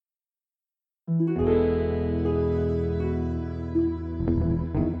Hey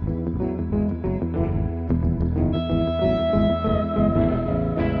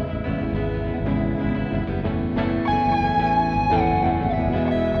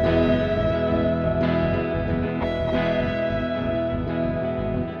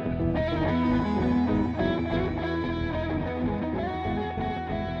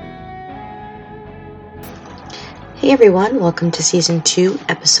everyone, welcome to Season 2,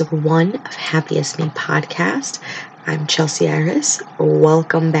 Episode 1 of Happiest Me Podcast. I'm Chelsea Iris.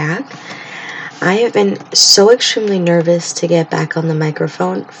 Welcome back. I have been so extremely nervous to get back on the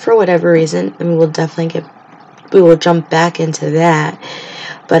microphone for whatever reason, and we will jump back into that.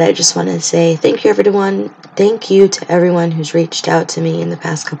 But I just want to say thank you everyone. Thank you to everyone who's reached out to me in the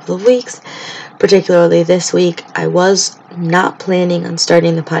past couple of weeks, particularly this week. I was not planning on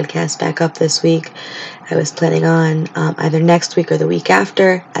starting the podcast back up this week. I was planning on either next week or the week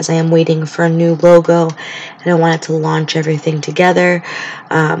after, as I am waiting for a new logo and I wanted to launch everything together.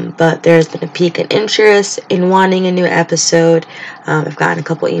 But there's been a peak in interest in wanting a new episode. I've gotten a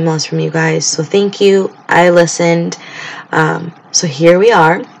couple emails from you guys, so thank you. I listened. So here we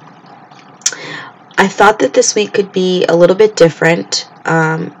are. I thought that this week could be a little bit different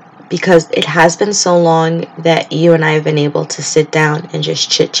because it has been so long that you and I have been able to sit down and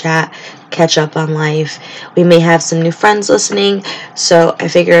just chit-chat, catch up on life. We may have some new friends listening, so I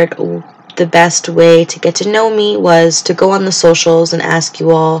figured the best way to get to know me was to go on the socials and ask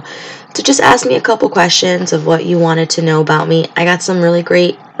you all to just ask me a couple questions of what you wanted to know about me. I got some really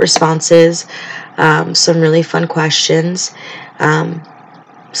great responses, some really fun questions, some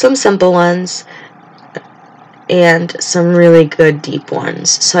simple ones, and some really good deep ones.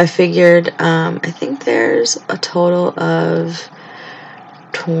 So I figured, I think there's a total of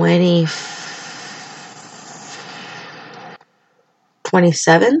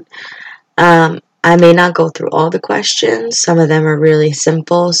 27. I may not go through all the questions. Some of them are really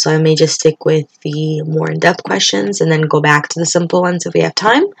simple, so I may just stick with the more in-depth questions and then go back to the simple ones if we have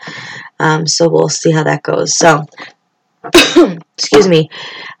time. So we'll see how that goes. So, excuse me.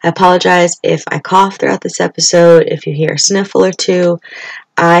 I apologize if I cough throughout this episode, if you hear a sniffle or two.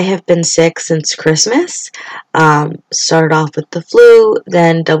 I have been sick since Christmas. Started off with the flu,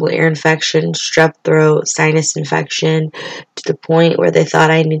 then double ear infection, strep throat, sinus infection, to the point where they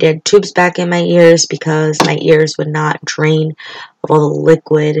thought I needed tubes back in my ears because my ears would not drain of all the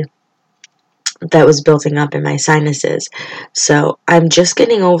liquid that was building up in my sinuses. So I'm just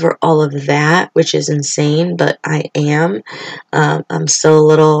getting over all of that, which is insane, but I am. I'm still a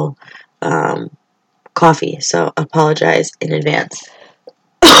little coughy, so apologize in advance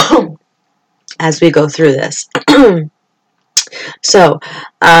as we go through this. So,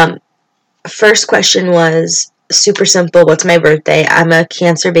 first question was super simple. What's my birthday? I'm a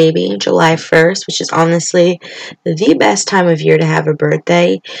Cancer baby, July 1st, which is honestly the best time of year to have a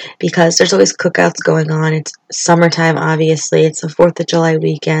birthday because there's always cookouts going on. It's summertime, obviously. It's the 4th of July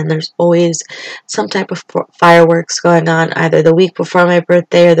weekend. There's always some type of fireworks going on either the week before my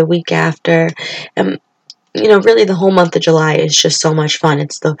birthday or the week after. And really the whole month of July is just so much fun.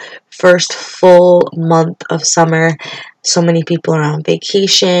 It's the first full month of summer. So many people are on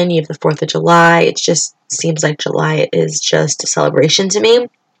vacation. You have the 4th of July. It just seems like July is just a celebration to me.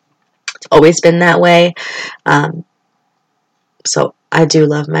 It's always been that way. So I do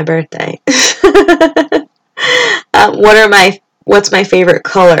love my birthday. What's my favorite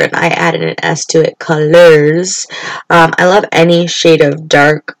color? And I added an S to it, colors. I love any shade of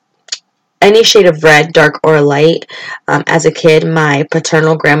red, dark or light. As a kid, my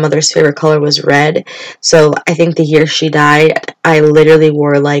paternal grandmother's favorite color was red. So I think the year she died, I literally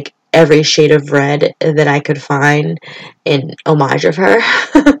wore like every shade of red that I could find in homage of her.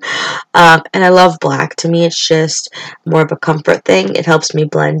 And I love black. To me, it's just more of a comfort thing. It helps me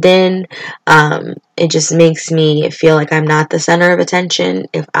blend in. It just makes me feel like I'm not the center of attention.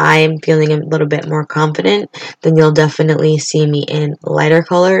 If I'm feeling a little bit more confident, then you'll definitely see me in lighter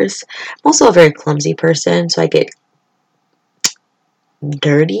colors. I'm also a very clumsy person, so I get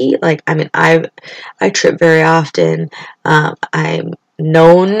dirty. I trip very often. I'm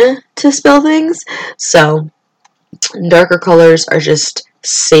known to spill things, so darker colors are just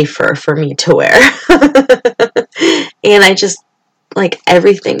safer for me to wear. And I just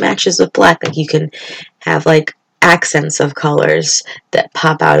everything matches with black. You can have accents of colors that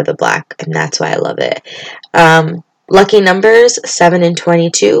pop out of the black, and that's why I love it. Lucky numbers 7 and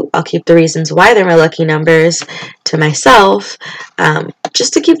 22. I'll keep the reasons why they're my lucky numbers to myself,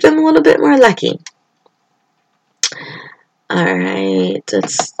 just to keep them a little bit more lucky. Alright,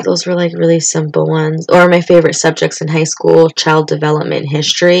 those were like really simple ones. Or my favorite subjects in high school, child development and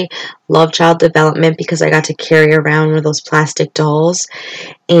history. Love child development because I got to carry around one of those plastic dolls.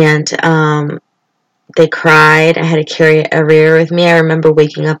 And they cried. I had to carry it everywhere with me. I remember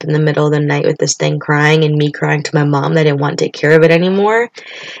waking up in the middle of the night with this thing crying and me crying to my mom that I didn't want to take care of it anymore.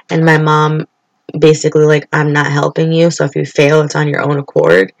 And my mom basically like, I'm not helping you, so if you fail, it's on your own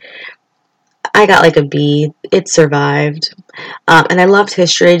accord. I got like a B. It survived. And I loved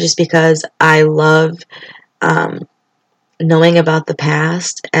history just because I love um, knowing about the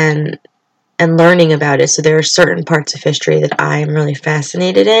past and learning about it. So there are certain parts of history that I am really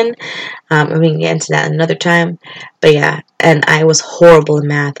fascinated in. And we can get into that another time. But yeah, and I was horrible in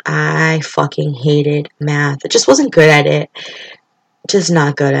math. I fucking hated math. I just wasn't good at it. Just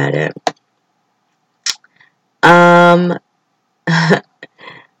not good at it.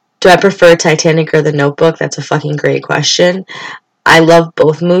 Do I prefer Titanic or The Notebook? That's a fucking great question. I love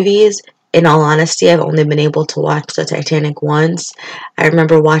both movies. In all honesty, I've only been able to watch the Titanic once. I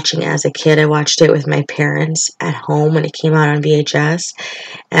remember watching it as a kid. I watched it with my parents at home when it came out on VHS.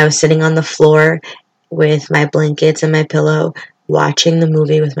 And I was sitting on the floor with my blankets and my pillow watching the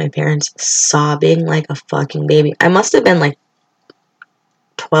movie with my parents, sobbing like a fucking baby. I must have been like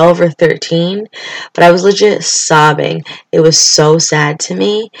 12 or 13, but I was legit sobbing. It was so sad to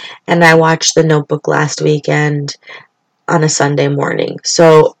me. And I watched The Notebook last weekend on a Sunday morning.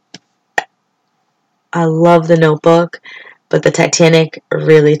 So I love The Notebook, but the Titanic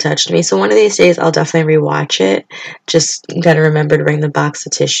really touched me. So one of these days I'll definitely rewatch it. Just gotta remember to bring the box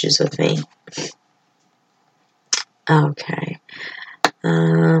of tissues with me. Okay.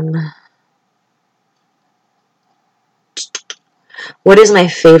 What is my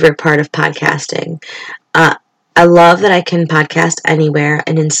favorite part of podcasting? I love that I can podcast anywhere,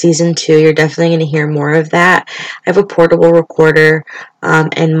 and in season 2, you're definitely going to hear more of that. I have a portable recorder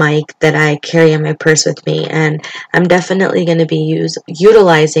and mic that I carry in my purse with me, and I'm definitely going to be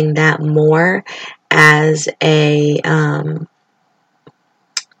utilizing that more as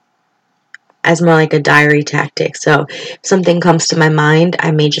as more like a diary tactic. So if something comes to my mind,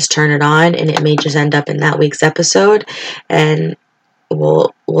 I may just turn it on, and it may just end up in that week's episode, and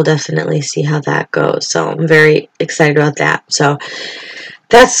we'll definitely see how that goes. So I'm very excited about that. So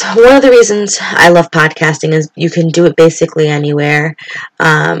that's one of the reasons I love podcasting is you can do it basically anywhere.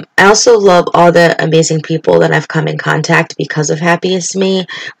 I also love all the amazing people that I've come in contact because of Happiest Me.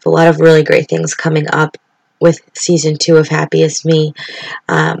 A lot of really great things coming up with season 2 of Happiest Me.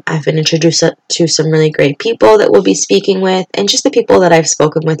 I've been introduced to some really great people that we'll be speaking with, and just the people that I've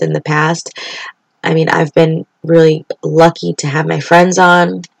spoken with in the past. I mean, I've been really lucky to have my friends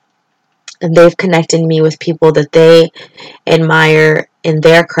on, and they've connected me with people that they admire in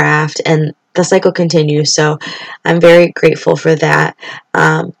their craft, and the cycle continues. So I'm very grateful for that.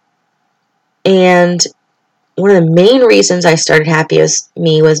 And one of the main reasons I started Happiest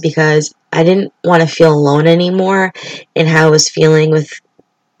Me was because I didn't want to feel alone anymore in how I was feeling with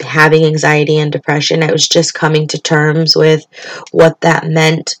having anxiety and depression. I was just coming to terms with what that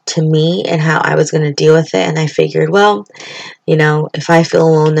meant to me and how I was going to deal with it. And I figured, well, you know, if I feel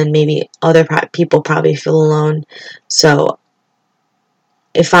alone, then maybe other people probably feel alone. So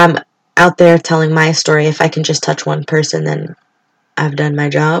if I'm out there telling my story, if I can just touch one person, then I've done my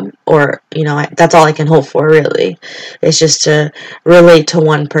job. Or, you know, that's all I can hope for, really. It's just to relate to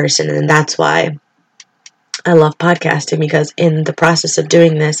one person. And that's why I love podcasting, because in the process of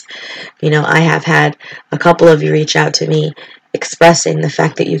doing this, you know, I have had a couple of you reach out to me expressing the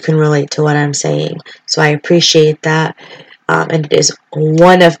fact that you can relate to what I'm saying. So I appreciate that. And it is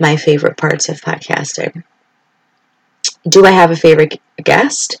one of my favorite parts of podcasting. Do I have a favorite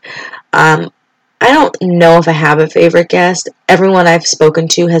guest? I don't know if I have a favorite guest. Everyone I've spoken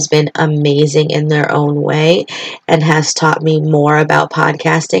to has been amazing in their own way and has taught me more about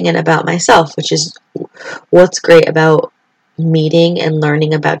podcasting and about myself, which is what's great about meeting and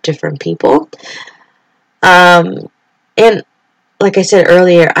learning about different people. And like I said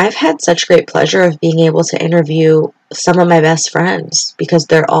earlier, I've had such great pleasure of being able to interview some of my best friends because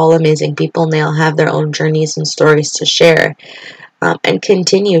they're all amazing people and they all have their own journeys and stories to share. And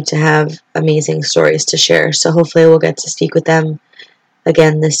continue to have amazing stories to share. So hopefully we'll get to speak with them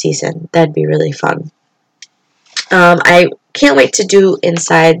again this season. That'd be really fun. I can't wait to do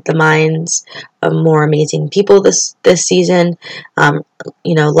Inside the Minds of more amazing people this season.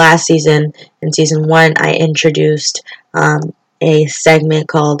 You know, last season, in season 1, I introduced a segment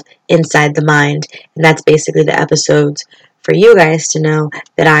called Inside the Mind, and that's basically the episodes for you guys to know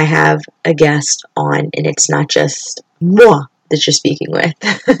that I have a guest on, and it's not just moi that you're speaking with.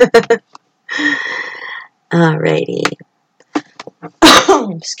 Alrighty.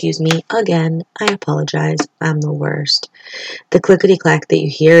 excuse me again. I apologize. I'm the worst. The clickety clack that you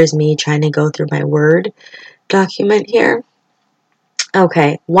hear is me trying to go through my Word document here.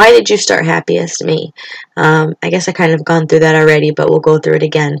 Okay, why did you start Happiest Me? I guess I kind of gone through that already, but we'll go through it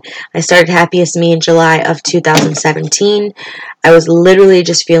again. I started Happiest Me in July of 2017. I was literally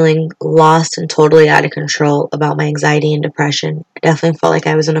just feeling lost and totally out of control about my anxiety and depression. I definitely felt like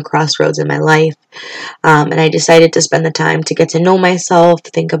I was in a crossroads in my life, and I decided to spend the time to get to know myself,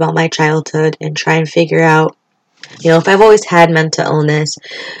 think about my childhood, and try and figure out, if I've always had mental illness,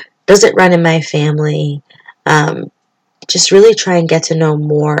 does it run in my family? Just really try and get to know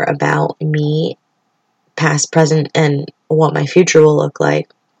more about me, past, present, and what my future will look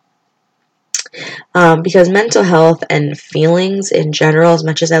like. Because mental health and feelings in general, as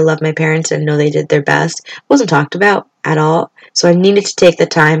much as I love my parents and know they did their best, wasn't talked about at all. So I needed to take the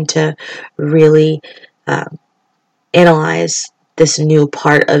time to really analyze this new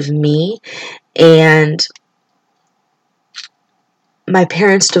part of me. And my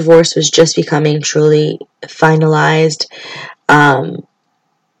parents' divorce was just becoming truly finalized. I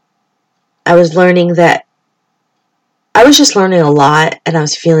was learning that I was just learning a lot, and I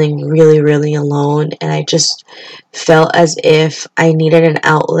was feeling really, really alone, and I just felt as if I needed an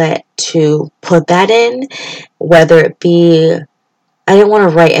outlet to put that in, whether it be, I didn't want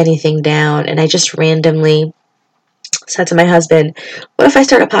to write anything down, and I just randomly said to my husband, what if I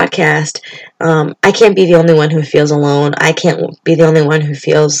start a podcast? I can't be the only one who feels alone. I can't be the only one who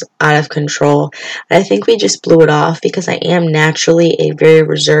feels out of control. And I think we just blew it off because I am naturally a very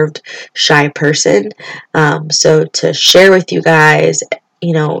reserved, shy person. So to share with you guys,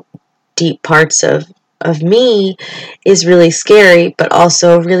 deep parts of me is really scary, but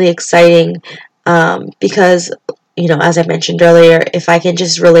also really exciting, because as I mentioned earlier, if I can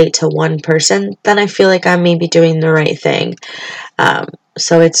just relate to one person, then I feel like I'm maybe doing the right thing.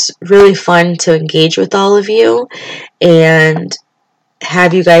 So it's really fun to engage with all of you and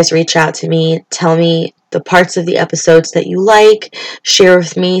have you guys reach out to me, tell me the parts of the episodes that you like, share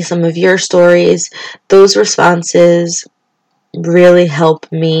with me some of your stories. Those responses really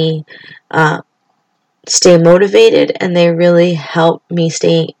help me stay motivated, and they really help me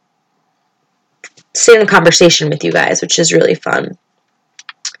stay in a conversation with you guys, which is really fun.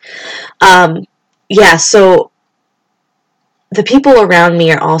 So the people around me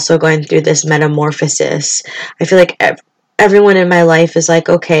are also going through this metamorphosis. I feel like everyone in my life is like,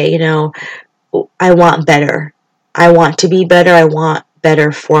 okay, I want better. I want to be better. I want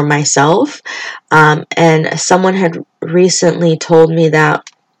better for myself. And someone had recently told me that,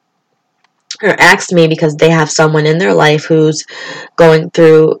 or asked me, because they have someone in their life who's going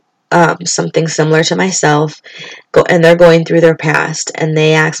through something similar to myself, and they're going through their past, and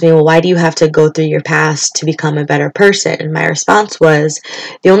they asked me, well, why do you have to go through your past to become a better person? And my response was,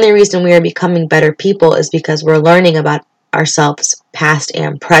 the only reason we are becoming better people is because we're learning about ourselves, past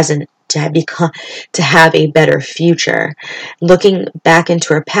and present, to have a better future. Looking back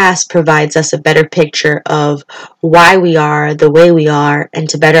into our past provides us a better picture of why we are the way we are, and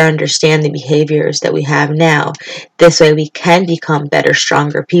to better understand the behaviors that we have now. This way we can become better,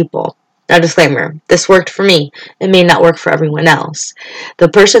 stronger people. Now, disclaimer, this worked for me. It may not work for everyone else. The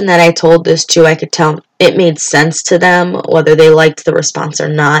person that I told this to, I could tell it made sense to them. Whether they liked the response or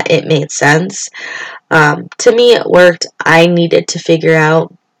not, it made sense. To me, it worked. I needed to figure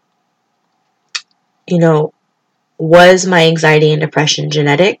out, was my anxiety and depression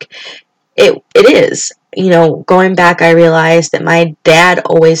genetic? It is. Going back, I realized that my dad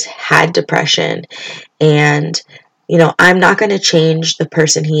always had depression, and I'm not going to change the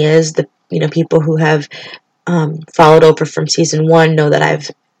person he is. The people who have followed over from season 1 know that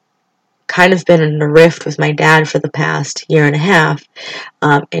I've kind of been in a rift with my dad for the past year and a half,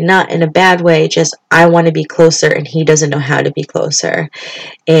 and not in a bad way, just I want to be closer and he doesn't know how to be closer.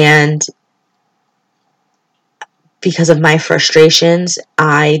 And because of my frustrations,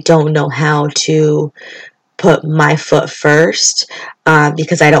 I don't know how to put my foot first,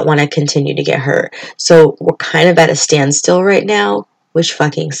 because I don't want to continue to get hurt. So we're kind of at a standstill right now, which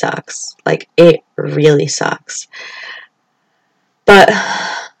fucking sucks. Like, it really sucks. But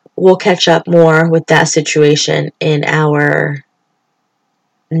we'll catch up more with that situation in our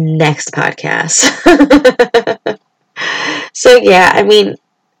next podcast. So yeah, I mean,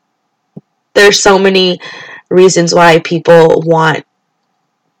 there's so many reasons why people want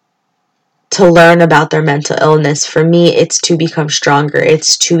to learn about their mental illness. For me, it's to become stronger.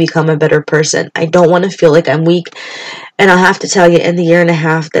 It's to become a better person. I don't want to feel like I'm weak And I'll have to tell you, in the year and a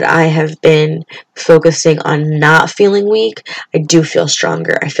half that I have been focusing on not feeling weak, I do feel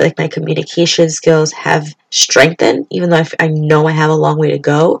stronger. I feel like my communication skills have strengthened, even though I know I have a long way to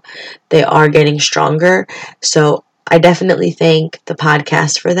go. They are getting stronger. So I definitely thank the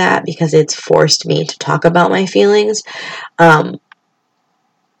podcast for that, because it's forced me to talk about my feelings. And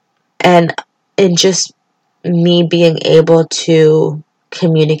in just me being able to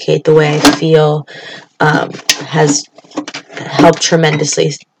communicate the way I feel has helped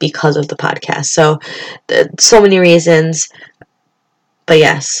tremendously because of the podcast. So, so many reasons, but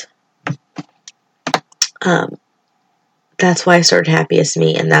yes, that's why I started Happiest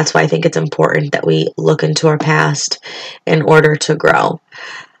Me, and that's why I think it's important that we look into our past in order to grow.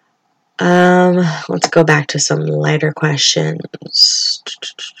 Let's go back to some lighter questions.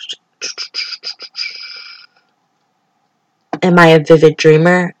 Am I a vivid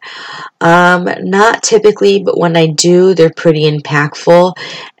dreamer? Not typically, but when I do, they're pretty impactful,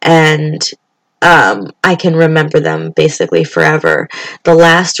 and I can remember them basically forever. The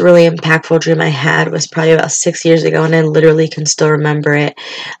last really impactful dream I had was probably about 6 years ago, and I literally can still remember it.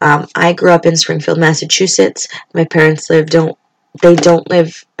 I grew up in Springfield, Massachusetts. My parents don't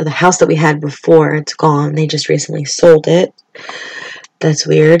live, the house that we had before, it's gone. They just recently sold it. That's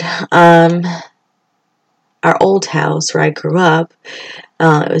weird. Our old house where I grew up,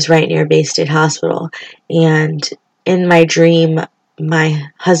 it was right near Bay State Hospital. And in my dream,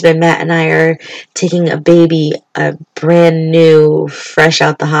 my husband Matt and I are taking a baby, a brand new, fresh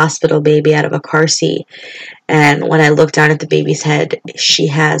out the hospital baby, out of a car seat. And when I look down at the baby's head, she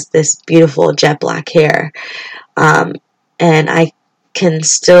has this beautiful jet black hair. And I can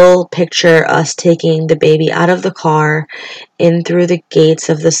still picture us taking the baby out of the car, in through the gates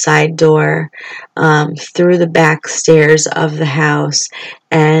of the side door, through the back stairs of the house,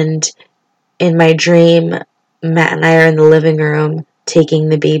 and in my dream, Matt and I are in the living room taking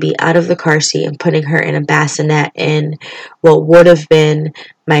the baby out of the car seat and putting her in a bassinet in what would have been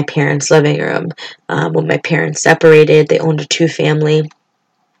my parents' living room. When my parents separated, they owned a two-family.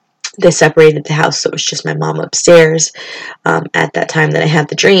 They separated the house, so it was just my mom upstairs at that time that I had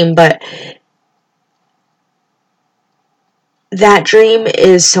the dream. But that dream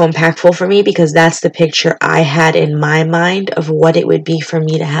is so impactful for me because that's the picture I had in my mind of what it would be for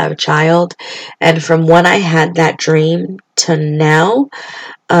me to have a child. And from when I had that dream to now,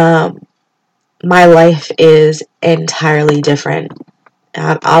 my life is entirely different.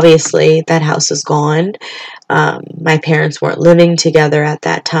 Obviously, that house is gone. My parents weren't living together at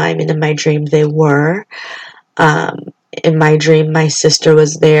that time, and in my dream, they were. In my dream, my sister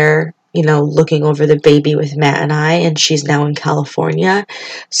was there, looking over the baby with Matt and I, and she's now in California.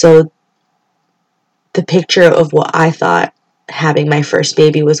 So the picture of what I thought having my first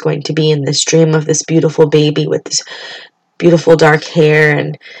baby was going to be in this dream of this beautiful baby with this beautiful dark hair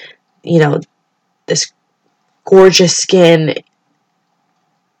and, this gorgeous skin.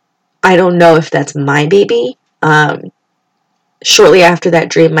 I don't know if that's my baby. Shortly after that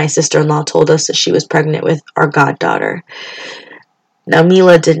dream, my sister-in-law told us that she was pregnant with our goddaughter. Now,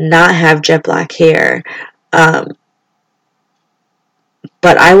 Mila did not have jet black hair, but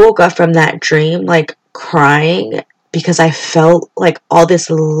I woke up from that dream, crying, because I felt like all this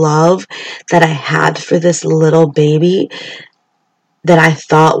love that I had for this little baby that I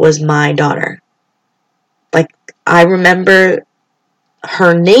thought was my daughter. I remember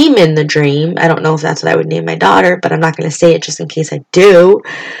her name in the dream. I don't know if that's what I would name my daughter, but I'm not going to say it just in case I do.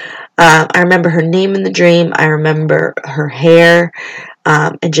 I remember her name in the dream. I remember her hair,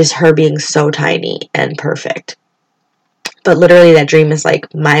 and just her being so tiny and perfect. But literally, that dream is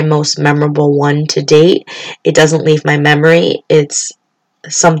my most memorable one to date. It doesn't leave my memory. It's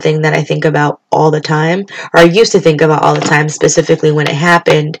something that I think about all the time, or I used to think about all the time, specifically when it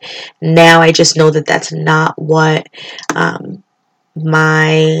happened. Now I just know that that's not what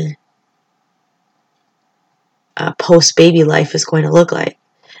my post-baby life is going to look like.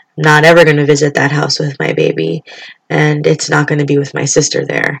 I'm not ever going to visit that house with my baby, and it's not going to be with my sister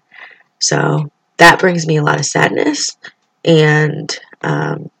there. So that brings me a lot of sadness, and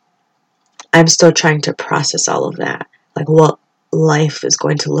I'm still trying to process all of that, what life is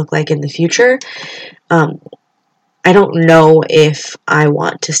going to look like in the future. I don't know if I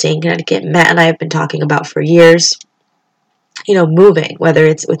want to stay in Connecticut. Matt and I have been talking about for years, moving, whether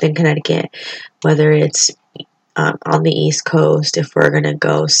it's within Connecticut, whether it's on the East Coast, if we're going to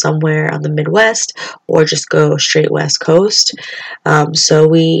go somewhere on the Midwest, or just go straight West Coast. So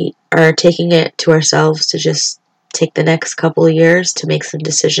we are taking it to ourselves to just take the next couple of years to make some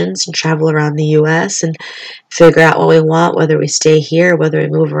decisions and travel around the U.S. and figure out what we want, whether we stay here, whether we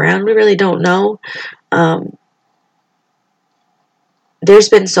move around. We really don't know. there's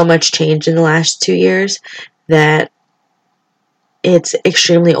been so much change in the last 2 years that it's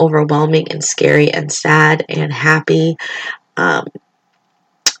extremely overwhelming and scary and sad and happy.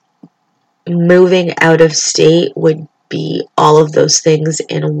 Moving out of state would be all of those things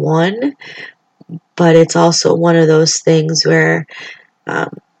in one, but it's also one of those things where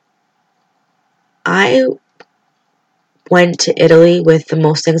I went to Italy with the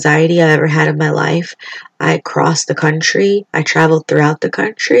most anxiety I ever had in my life. I crossed the country. I traveled throughout the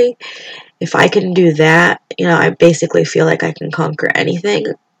country. If I can do that, I basically feel like I can conquer anything.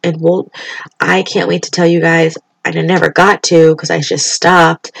 And I can't wait to tell you guys, and I never got to because I just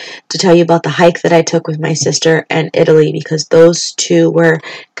stopped to tell you about the hike that I took with my sister and Italy, because those two were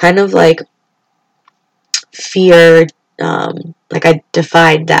kind of like fear. Like I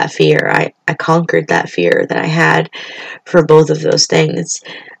defied that fear. I conquered that fear that I had for both of those things.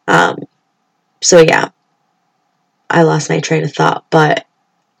 So yeah, I lost my train of thought, but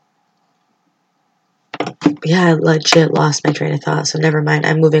yeah, I legit lost my train of thought, so never mind.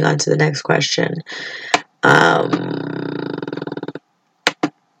 I'm moving on to the next question. I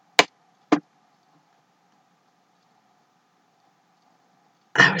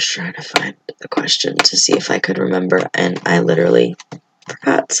was trying to find the question to see if I could remember, and I literally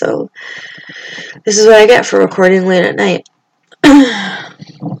forgot, so this is what I get for recording late at night.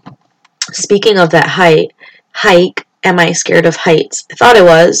 Speaking of that hike, am I scared of heights? I thought I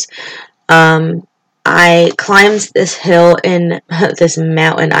was. I climbed this hill in this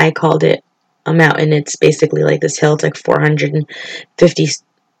mountain. I called it a mountain. It's basically like this hill. It's like 450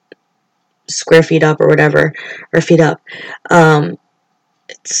 square feet up or whatever, or feet up.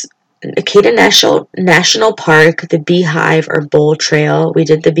 It's Acadia National Park, the Beehive or Bowl Trail. We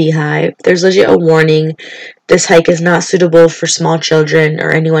did the Beehive. There's legit a warning. This hike is not suitable for small children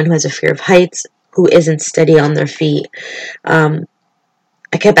or anyone who has a fear of heights, who isn't steady on their feet.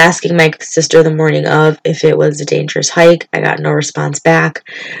 I kept asking my sister the morning of if it was a dangerous hike. I got no response back.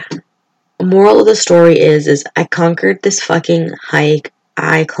 Moral of the story is I conquered this fucking hike.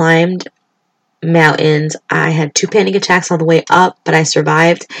 I climbed mountains. I had 2 panic attacks on the way up, but I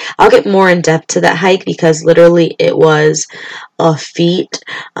survived. I'll get more in depth to that hike because literally it was a feat.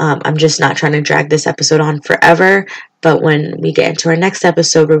 I'm just not trying to drag this episode on forever, but when we get into our next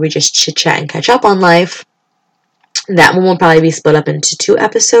episode where we just chit chat and catch up on life, that one will probably be split up into 2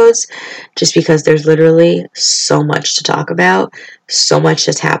 episodes, just because there's literally so much to talk about, so much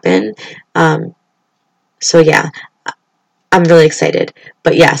has happened. So yeah, I'm really excited.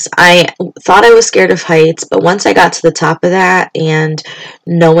 But yes, I thought I was scared of heights, but once I got to the top of that and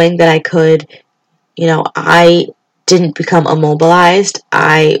knowing that I could, I didn't become immobilized.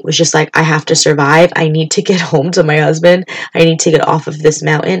 I was just like, I have to survive. I need to get home to my husband. I need to get off of this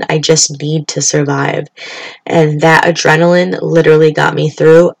mountain. I just need to survive. And that adrenaline literally got me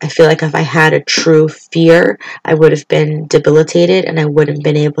through. I feel like if I had a true fear, I would have been debilitated and I wouldn't have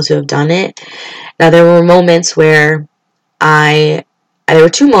been able to have done it. Now, there were moments where there were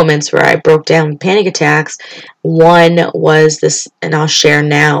 2 moments where I broke down with panic attacks. One was this, and I'll share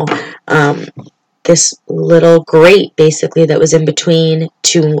now, this little grate basically that was in between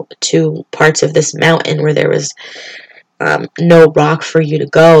two parts of this mountain where there was no rock for you to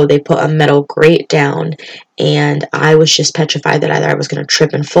go. They put a metal grate down, and I was just petrified that either I was going to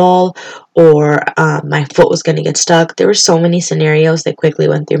trip and fall or my foot was going to get stuck. There were so many scenarios that quickly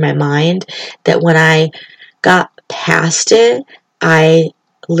went through my mind that when I got past it, I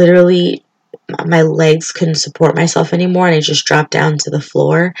literally, my legs couldn't support myself anymore, and I just dropped down to the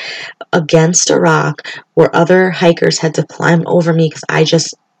floor against a rock where other hikers had to climb over me because I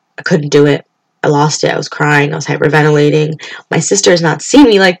couldn't do it. I lost it. I was crying. I was hyperventilating. My sister has not seen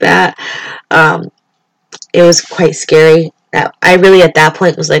me like that. It was quite scary. I really, at that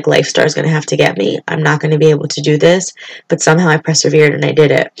point, was like, LifeStar is going to have to get me. I'm not going to be able to do this. But somehow I persevered and I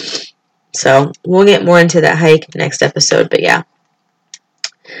did it. So we'll get more into that hike next episode. But yeah.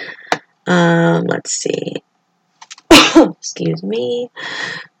 Let's see. Excuse me.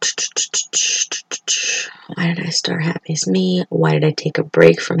 Why did I start Happiest Me? Why did I take a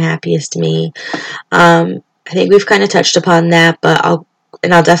break from Happiest Me? I think we've kind of touched upon that, but I'll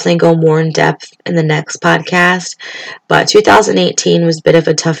definitely go more in depth in the next podcast. But 2018 was a bit of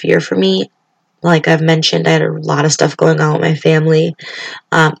a tough year for me. Like I've mentioned, I had a lot of stuff going on with my family.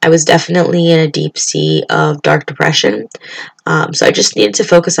 I was definitely in a deep sea of dark depression. So I just needed to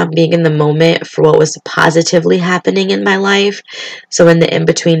focus on being in the moment for what was positively happening in my life. So in the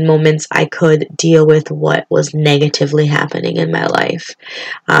in-between moments, I could deal with what was negatively happening in my life.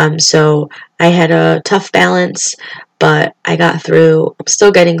 So I had a tough balance, but I got through. I'm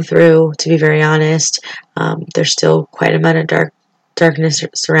still getting through, to be very honest. There's still quite a amount of dark darkness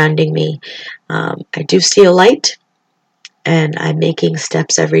surrounding me, I do see a light, and I'm making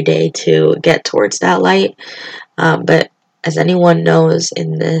steps every day to get towards that light. But as anyone knows,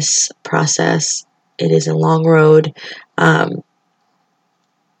 in this process, it is a long road. And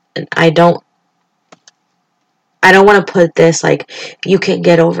I don't want to put this like, you can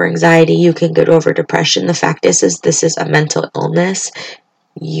get over anxiety, you can get over depression. The fact is this is a mental illness.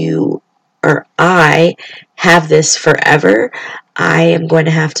 You or I have this forever. I am going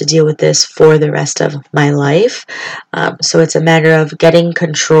to have to deal with this for the rest of my life. So it's a matter of getting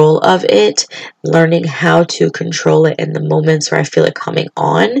control of it, learning how to control it in the moments where I feel it coming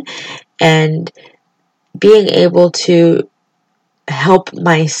on, and being able to help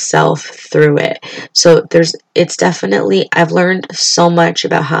myself through it. So it's definitely, I've learned so much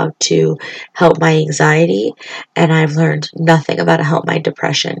about how to help my anxiety, and I've learned nothing about how to help my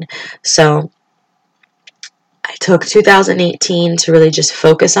depression. So I took 2018 to really just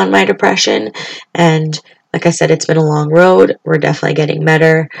focus on my depression, and like I said, it's been a long road. We're definitely getting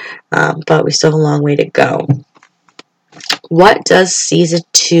better, but we still have a long way to go. What does season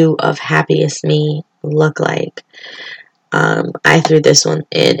 2 of Happiest Me look like? I threw this one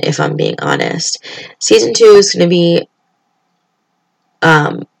in, if I'm being honest. Season 2 is going to be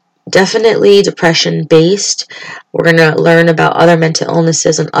definitely depression based. We're going to learn about other mental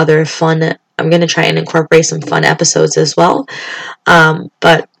illnesses and other fun. I'm going to try and incorporate some fun episodes as well.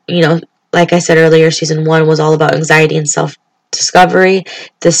 But, like I said earlier, season 1 was all about anxiety and self-discovery.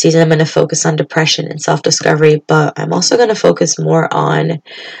 This season I'm going to focus on depression and self-discovery, but I'm also going to focus more on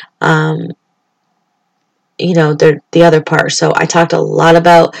the other part. So I talked a lot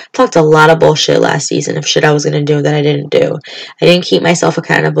of bullshit last season of shit I was going to do that I didn't do. I didn't keep myself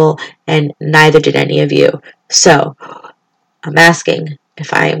accountable, and neither did any of you. So I'm asking,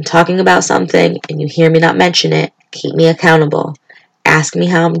 if I am talking about something and you hear me not mention it, keep me accountable. Ask me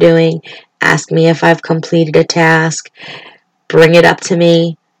how I'm doing. Ask me if I've completed a task. Bring it up to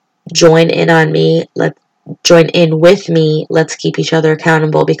me. Join in with me. Let's keep each other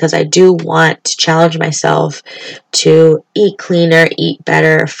accountable, because I do want to challenge myself to eat cleaner, eat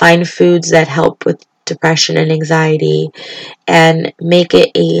better, find foods that help with depression and anxiety, and make it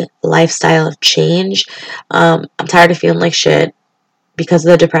a lifestyle of change. I'm tired of feeling like shit because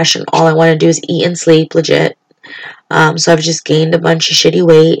of the depression. All I want to do is eat and sleep, legit. So I've just gained a bunch of shitty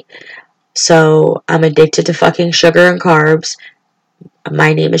weight. So I'm addicted to fucking sugar and carbs.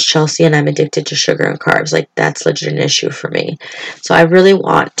 My name is Chelsea, and I'm addicted to sugar and carbs. Like, that's legit an issue for me. So I really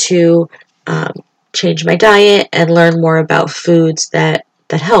want to change my diet and learn more about foods that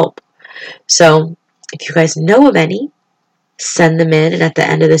help. So if you guys know of any, send them in, and at the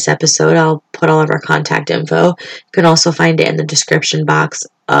end of this episode, I'll put all of our contact info. You can also find it in the description box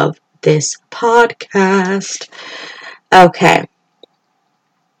of this podcast. Okay.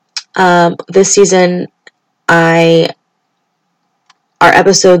 This season, our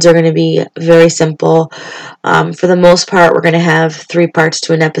episodes are going to be very simple. For the most part, we're going to have 3 parts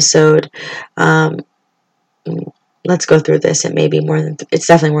to an episode. Let's go through this. It may be more than, it's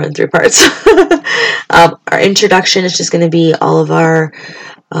definitely more than 3 parts. Our introduction is just going to be all of our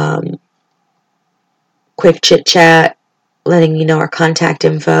quick chit chat, letting you know our contact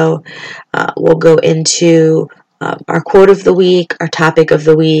info. We'll go into our quote of the week, our topic of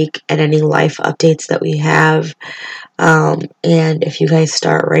the week, and any life updates that we have. And if you guys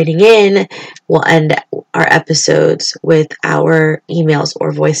start writing in, we'll end our episodes with our emails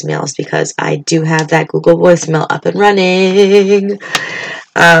or voicemails, because I do have that Google voicemail up and running.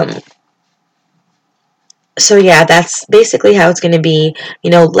 So yeah, that's basically how it's going to be.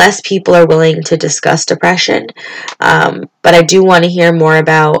 Less people are willing to discuss depression, but I do want to hear more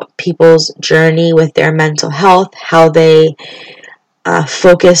about people's journey with their mental health, how they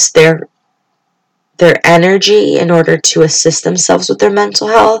focus their energy in order to assist themselves with their mental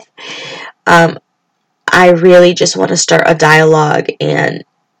health. I really just want to start a dialogue and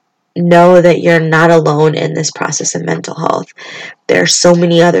know that you're not alone in this process of mental health. There are so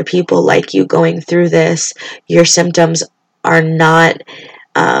many other people like you going through this. Your symptoms are not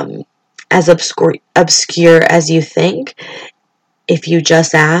as obscure as you think. If you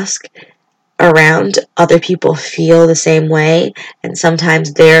just ask around, other people feel the same way, and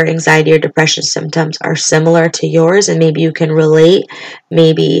sometimes their anxiety or depression symptoms are similar to yours, and maybe you can relate,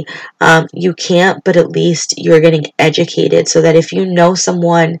 maybe you can't, but at least you're getting educated, so that if you know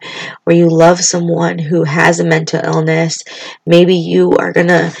someone or you love someone who has a mental illness, maybe you are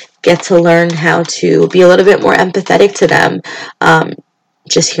gonna get to learn how to be a little bit more empathetic to them.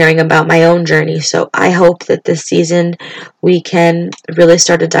 Just hearing about my own journey. So I hope that this season we can really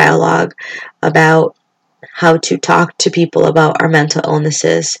start a dialogue about how to talk to people about our mental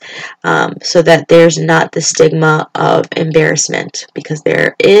illnesses, so that there's not the stigma of embarrassment, because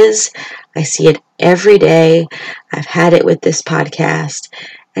there is. I see it every day. I've had it with this podcast.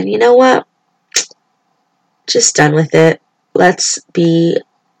 And you know what? Just done with it. Let's be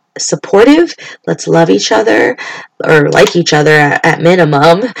supportive. Let's love each other, or like each other at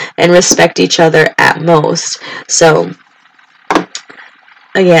minimum, and respect each other at most. So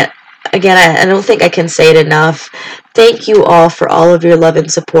again, I don't think I can say it enough. Thank you all for all of your love and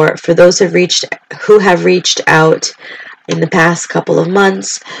support. For those who have reached out in the past couple of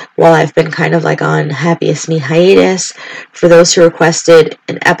months while I've been kind of like on Happiest Me hiatus. For those who requested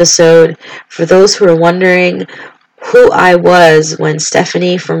an episode. For those who are wondering who I was when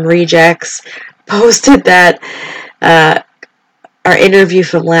Stephanie from Rejects posted that our interview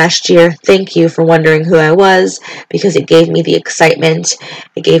from last year. Thank you for wondering who I was, because it gave me the excitement,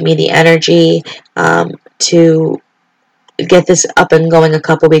 it gave me the energy to get this up and going a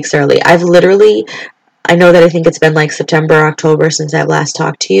couple weeks early. I know that I think it's been like September or October since I've last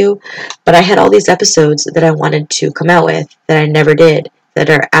talked to you, but I had all these episodes that I wanted to come out with that I never did,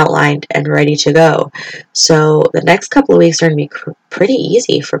 that are outlined and ready to go. So the next couple of weeks are going to be pretty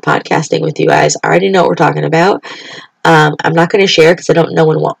easy for podcasting with you guys. I already know what we're talking about. I'm not going to share because I don't know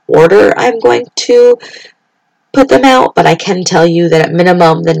in what order I'm going to put them out, but I can tell you that at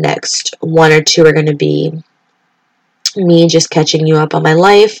minimum the next one or two are going to be me just catching you up on my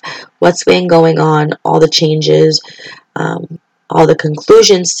life, what's been going on, all the changes, all the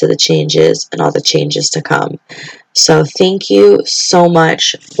conclusions to the changes, and all the changes to come. So thank you so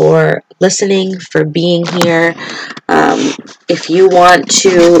much for listening, for being here. If you want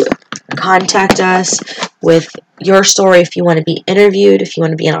to contact us with your story, if you want to be interviewed, if you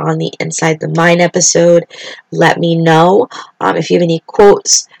want to be on the Inside the Mind episode, let me know. If you have any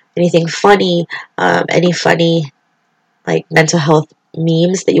quotes, anything funny, any funny like mental health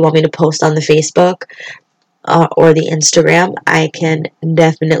memes that you want me to post on the Facebook or the Instagram, I can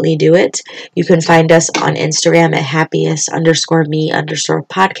definitely do it. You can find us on Instagram at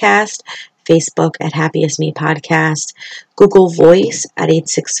happiest_me_podcast, Facebook at Happiest Me Podcast, Google Voice at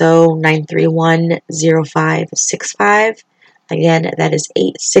 860-931-0565. Again, that is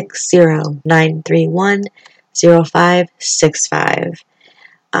 860-931-0565.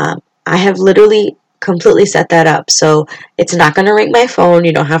 I have literally completely set that up, so it's not going to ring my phone.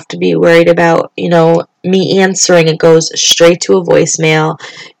 You don't have to be worried about, me answering. It goes straight to a voicemail.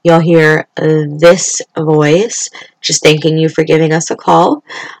 You'll hear this voice just thanking you for giving us a call.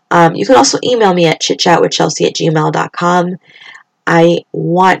 You can also email me at chitchatwithchelsea@gmail.com. I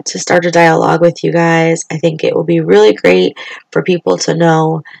want to start a dialogue with you guys. I think it will be really great for people to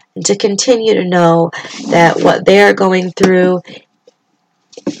know and to continue to know that what they're going through,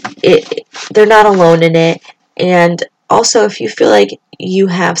 they're not alone in it. And also, if you feel like you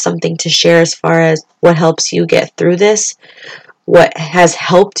have something to share as far as what helps you get through this, what has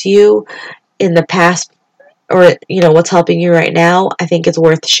helped you in the past, or what's helping you right now, I think it's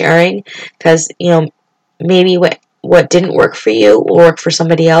worth sharing, because maybe what didn't work for you will work for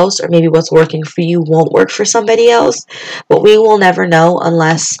somebody else, or maybe what's working for you won't work for somebody else. But we will never know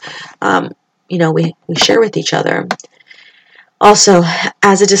unless we share with each other. Also,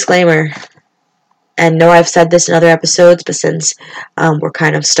 as a disclaimer, and no, I've said this in other episodes, but since we're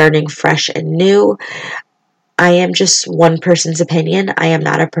kind of starting fresh and new, I am just one person's opinion. I am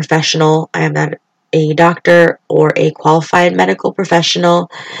not a professional. I am not a doctor or a qualified medical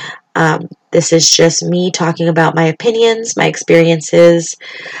professional. This is just me talking about my opinions, my experiences.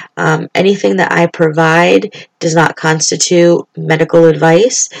 Anything that I provide does not constitute medical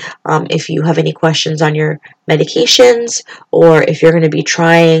advice. If you have any questions on your medications, or if you're going to be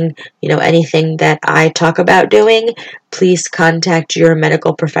trying, anything that I talk about doing, please contact your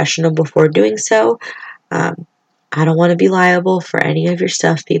medical professional before doing so. I don't want to be liable for any of your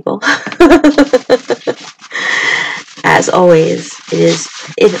stuff, people. As always,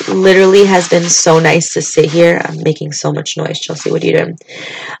 it literally has been so nice to sit here. I'm making so much noise, Chelsea. What are you doing?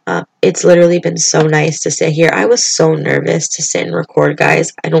 It's literally been so nice to sit here. I was so nervous to sit and record,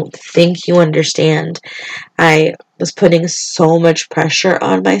 guys. I don't think you understand. I was putting so much pressure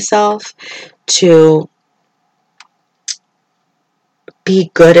on myself to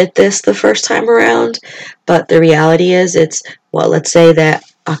be good at this the first time around, but the reality is let's say that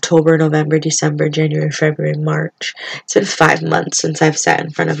October, November, December, January, February, March. It's been 5 months since I've sat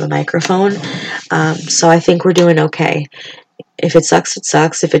in front of a microphone, so I think we're doing okay. If it sucks, it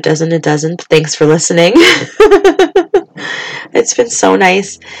sucks. If it doesn't, it doesn't. Thanks for listening. It's been so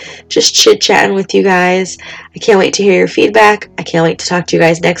nice just chit-chatting with you guys. I can't wait to hear your feedback. I can't wait to talk to you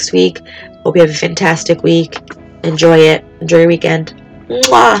guys next week. Hope you have a fantastic week. Enjoy it. Enjoy your weekend.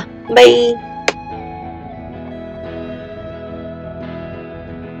 Mwah. Bye.